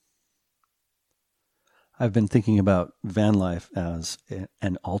I've been thinking about van life as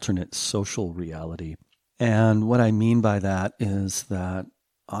an alternate social reality. And what I mean by that is that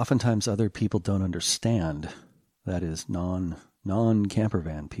oftentimes other people don't understand. That is,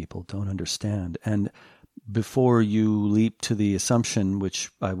 non-campervan people don't understand. And before you leap to the assumption, which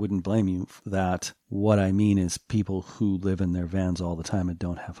I wouldn't blame you, that what I mean is people who live in their vans all the time and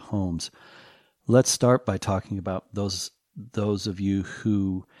don't have homes, let's start by talking about those of you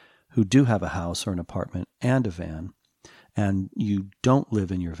who do have a house or an apartment and a van, and you don't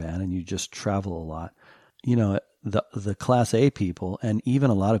live in your van and you just travel a lot. You know, the Class A people, and even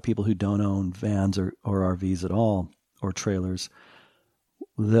a lot of people who don't own vans or RVs at all, or trailers,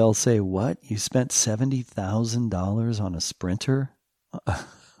 they'll say, what? You spent $70,000 on a Sprinter?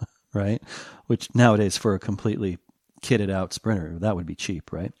 Right? Which nowadays for a completely kitted out Sprinter, that would be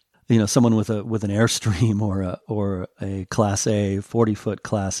cheap, right? You know, someone with an Airstream or a Class A, 40-foot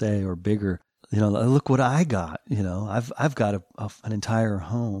Class A or bigger, you know, look what I got. You know, I've got an entire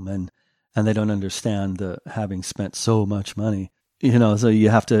home, and they don't understand the having spent so much money. You know, so you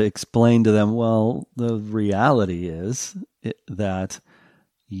have to explain to them, well, the reality is that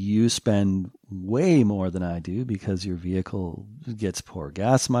you spend way more than I do because your vehicle gets poor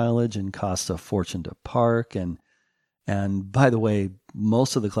gas mileage and costs a fortune to park. And by the way,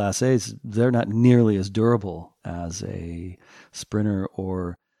 most of the Class A's, they're not nearly as durable as a Sprinter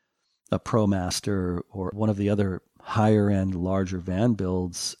or a ProMaster or one of the other higher end, larger van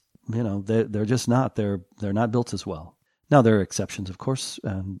builds. You know, they're just not. They're not built as well. Now, there are exceptions, of course,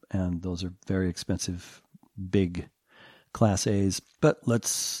 and those are very expensive, big Class A's. But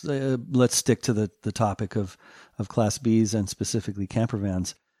let's stick to the topic of Class B's and specifically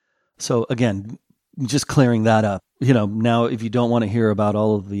campervans. So again, just clearing that up. You know, now if you don't want to hear about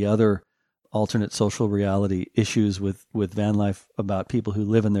all of the other alternate social reality issues with van life about people who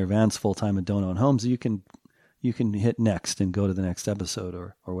live in their vans full time and don't own homes, you can hit next and go to the next episode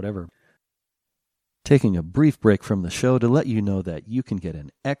or whatever. Taking a brief break from the show to let you know that you can get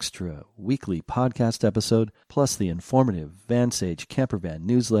an extra weekly podcast episode, plus the informative Van Sage Campervan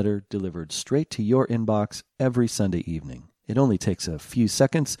newsletter delivered straight to your inbox every Sunday evening. It only takes a few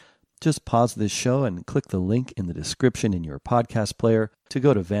seconds. Just pause this show and click the link in the description in your podcast player to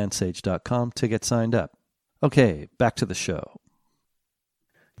go to vansage.com to get signed up. Okay, back to the show.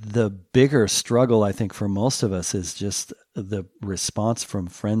 The bigger struggle, I think, for most of us is just the response from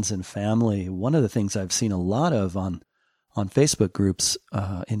friends and family. One of the things I've seen a lot of on Facebook groups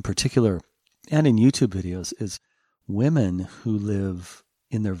in particular and in YouTube videos is women who live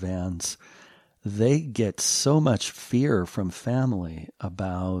in their vans. They get so much fear from family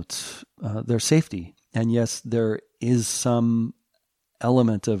about their safety. And yes, there is some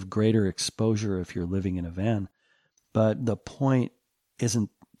element of greater exposure if you're living in a van. But the point isn't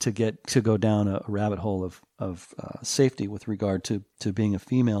to go down a rabbit hole of safety with regard to being a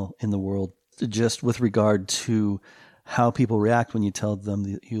female in the world, just with regard to how people react when you tell them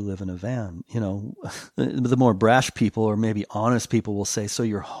that you live in a van. You know, the more brash people or maybe honest people will say, so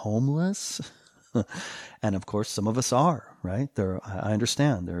you're homeless? And of course, some of us are, right? I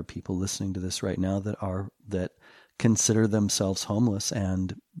understand there are people listening to this right now that consider themselves homeless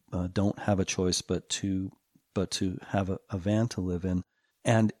and don't have a choice but to have a van to live in.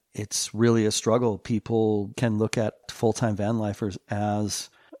 And it's really a struggle. People can look at full-time van lifers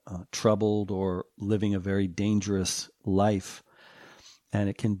as troubled or living a very dangerous life. And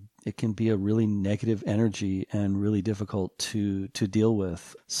it can be a really negative energy and really difficult to deal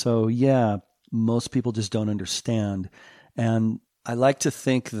with. So yeah, most people just don't understand. And I like to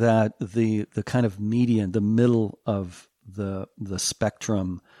think that the kind of median, the middle of the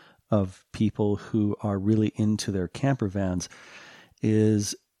spectrum of people who are really into their camper vans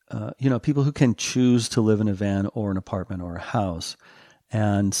is, people who can choose to live in a van or an apartment or a house.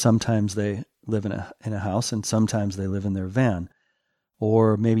 And sometimes they live in a house and sometimes they live in their van,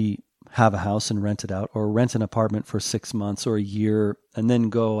 or maybe have a house and rent it out, or rent an apartment for 6 months or a year and then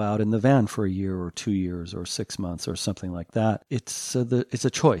go out in the van for a year or 2 years or 6 months or something like that. It's a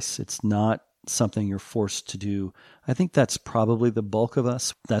choice. It's not something you're forced to do. I think that's probably the bulk of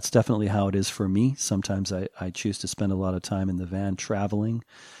us. That's definitely how it is for me. Sometimes I choose to spend a lot of time in the van traveling,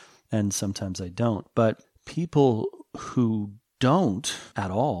 and sometimes I don't. But people who don't at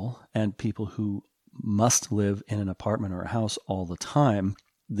all, and people who must live in an apartment or a house all the time,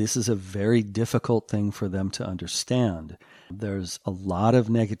 this is a very difficult thing for them to understand. There's a lot of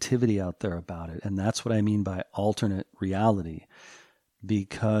negativity out there about it, and that's what I mean by alternate reality.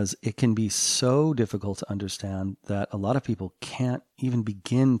 Because it can be so difficult to understand that a lot of people can't even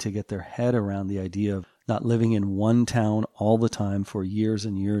begin to get their head around the idea of not living in one town all the time for years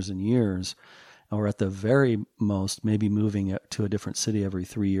and years and years, or at the very most, maybe moving to a different city every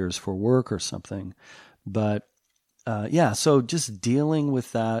 3 years for work or something. But so just dealing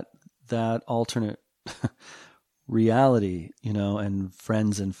with that alternate reality, and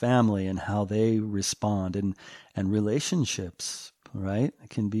friends and family and how they respond and relationships, right? It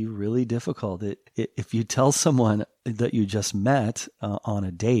can be really difficult. If you tell someone that you just met on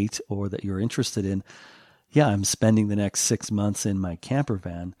a date or that you're interested in, I'm spending the next 6 months in my camper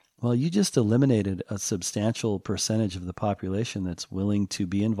van. Well, you just eliminated a substantial percentage of the population that's willing to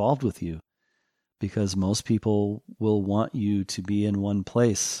be involved with you, because most people will want you to be in one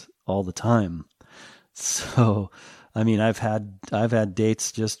place all the time. So, I mean, I've had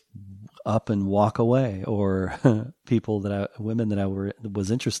dates just up and walk away, or women that I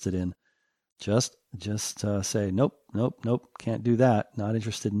was interested in, just say, nope, can't do that. Not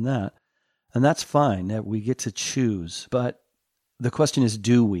interested in that. And that's fine. That we get to choose. But the question is,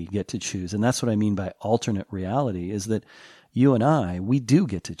 do we get to choose? And that's what I mean by alternate reality, is that you and we do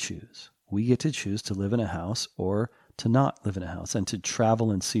get to choose. We get to choose to live in a house or to not live in a house, and to travel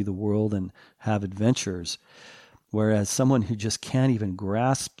and see the world and have adventures. Whereas someone who just can't even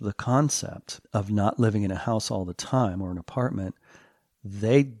grasp the concept of not living in a house all the time or an apartment,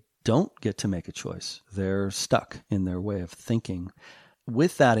 they don't get to make a choice. They're stuck in their way of thinking.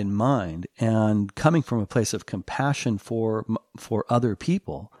 With that in mind, and coming from a place of compassion for other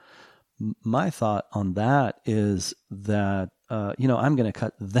people, my thought on that is that I'm going to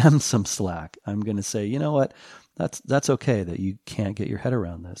cut them some slack. I'm going to say, you know what, that's okay that you can't get your head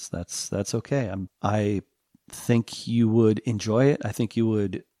around this. That's okay. I think you would enjoy it. I think you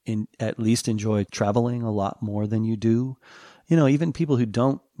would at least enjoy traveling a lot more than you do. Even people who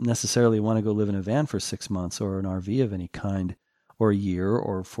don't necessarily want to go live in a van for 6 months or an RV of any kind, or a year,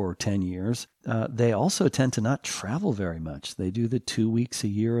 or for 10 years, they also tend to not travel very much. They do the 2 weeks a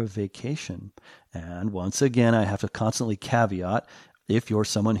year of vacation. And once again, I have to constantly caveat, if you're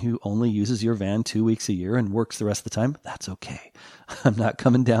someone who only uses your van 2 weeks a year and works the rest of the time, that's okay. I'm not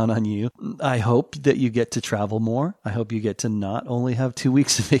coming down on you. I hope that you get to travel more. I hope you get to not only have 2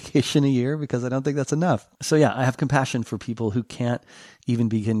 weeks of vacation a year, because I don't think that's enough. So I have compassion for people who can't even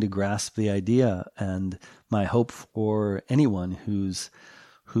begin to grasp the idea. And my hope for anyone who's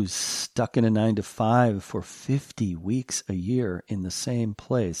stuck in a 9-to-5 for 50 weeks a year in the same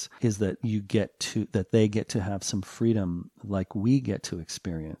place is that they get to have some freedom like we get to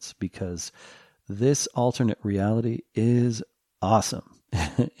experience, because this alternate reality is awesome.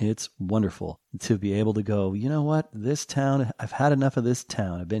 It's wonderful to be able to go, you know what, this town, I've had enough of this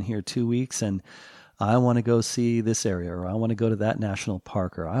town. I've been here 2 weeks and I want to go see this area, or I want to go to that national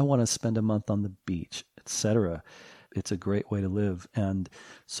park, or I want to spend a month on the beach, etc. It's a great way to live. And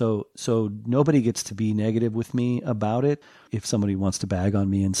so nobody gets to be negative with me about it. If somebody wants to bag on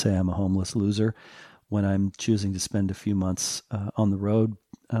me and say I'm a homeless loser when I'm choosing to spend a few months on the road,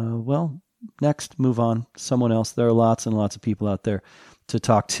 next, move on. Someone else. There are lots and lots of people out there to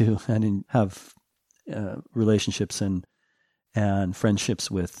talk to and have relationships and friendships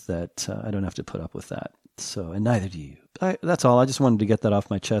with that. I don't have to put up with that. So, and neither do you. That's all. I just wanted to get that off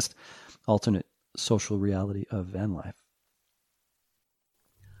my chest. Alternate social reality of van life.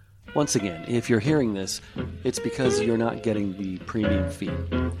 Once again, if you're hearing this, it's because you're not getting the premium feed.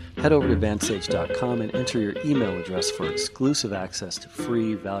 Head over to vansage.com and enter your email address for exclusive access to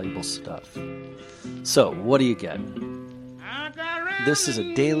free, valuable stuff. So, what do you get? This is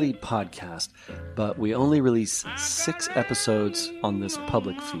a daily podcast, but we only release 6 episodes on this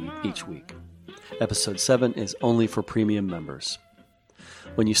public feed each week. Episode 7 is only for premium members.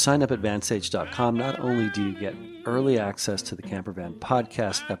 When you sign up at vansage.com, not only do you get early access to the Campervan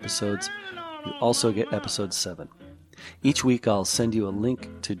podcast episodes, you also get episode 7. Each week I'll send you a link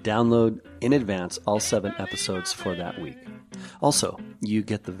to download in advance all 7 episodes for that week. Also, you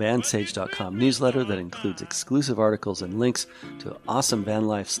get the vansage.com newsletter that includes exclusive articles and links to awesome van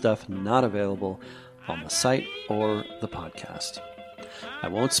life stuff not available on the site or the podcast. I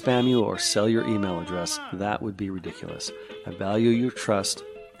won't spam you or sell your email address. That would be ridiculous. I value your trust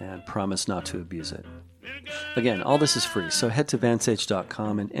and promise not to abuse it. Again, all this is free, so head to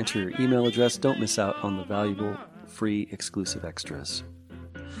vansage.com and enter your email address. Don't miss out on the valuable, free, exclusive extras.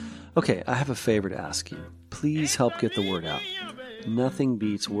 Okay, I have a favor to ask you. Please help get the word out. Nothing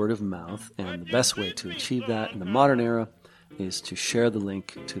beats word of mouth, and the best way to achieve that in the modern era is to share the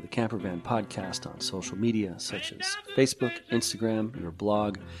link to the Campervan podcast on social media such as Facebook, Instagram, your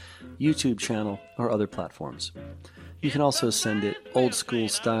blog, YouTube channel, or other platforms. You can also send it old school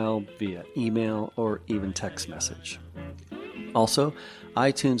style via email or even text message. Also,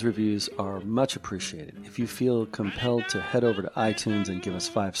 iTunes reviews are much appreciated. If you feel compelled to head over to iTunes and give us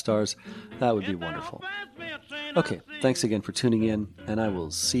 5 stars, that would be wonderful. Okay, thanks again for tuning in, and I will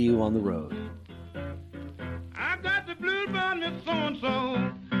see you on the road. I got the blues about me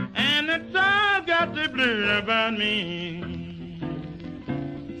so-and-so, and the child got the blues about me.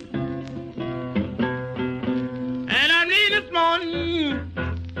 And I need this morning,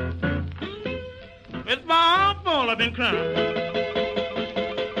 it's my fault I've been crying.